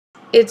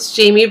it's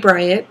Jamie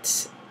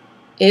Bryant.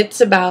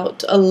 It's about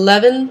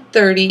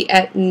 11:30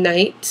 at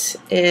night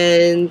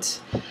and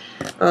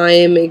I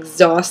am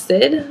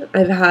exhausted.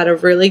 I've had a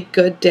really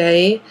good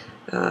day.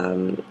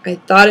 I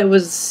thought it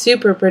was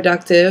super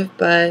productive,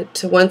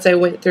 but once I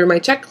went through my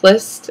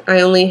checklist,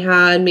 I only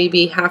had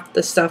maybe half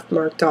the stuff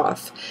marked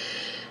off.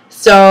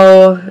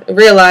 So I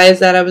realized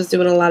that I was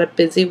doing a lot of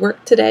busy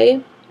work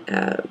today.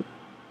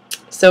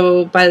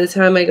 So by the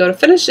time I go to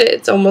finish it,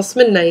 it's almost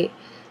midnight.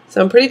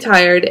 So I'm pretty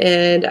tired,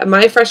 and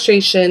my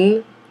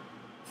frustration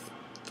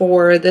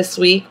for this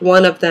week,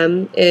 one of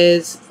them,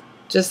 is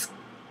just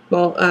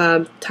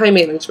time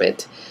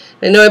management.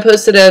 I know I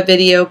posted a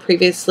video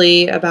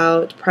previously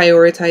about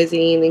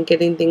prioritizing and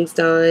getting things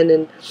done,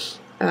 and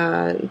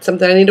it's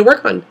something I need to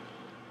work on.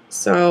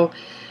 So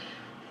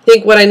I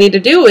think what I need to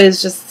do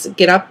is just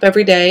get up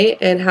every day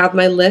and have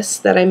my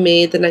list that I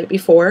made the night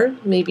before.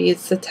 Maybe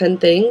it's the 10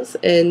 things,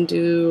 and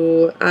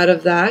do out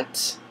of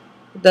that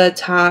the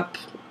top,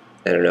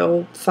 I don't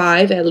know,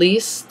 5 at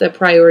least, the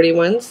priority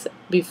ones,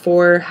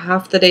 before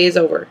half the day is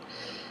over.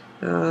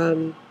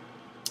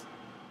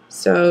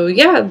 So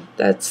yeah,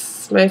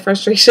 that's my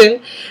frustration.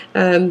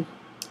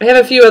 I have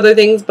a few other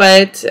things,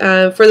 but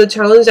for the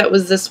challenge that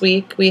was this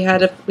week, we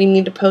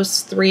need to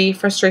post 3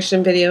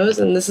 frustration videos,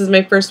 and this is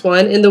my first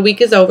one, and the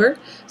week is over.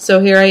 So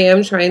here I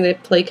am trying to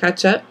play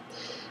catch up,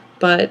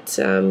 but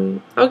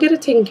I'll get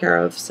it taken care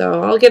of.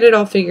 So I'll get it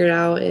all figured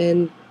out,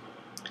 and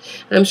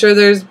I'm sure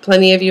there's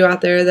plenty of you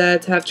out there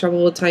that have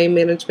trouble with time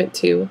management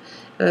too.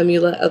 You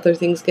let other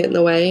things get in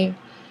the way.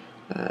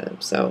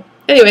 So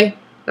anyway,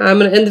 I'm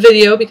going to end the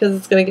video because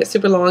it's going to get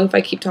super long if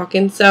I keep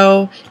talking.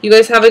 So you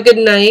guys have a good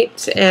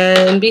night,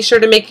 and be sure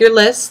to make your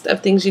list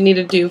of things you need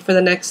to do for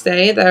the next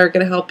day that are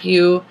going to help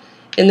you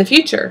in the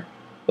future,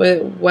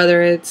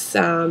 whether it's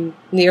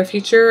near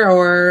future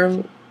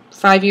or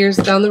 5 years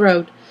down the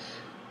road.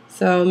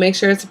 So make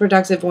sure it's a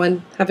productive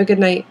one. Have a good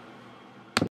night.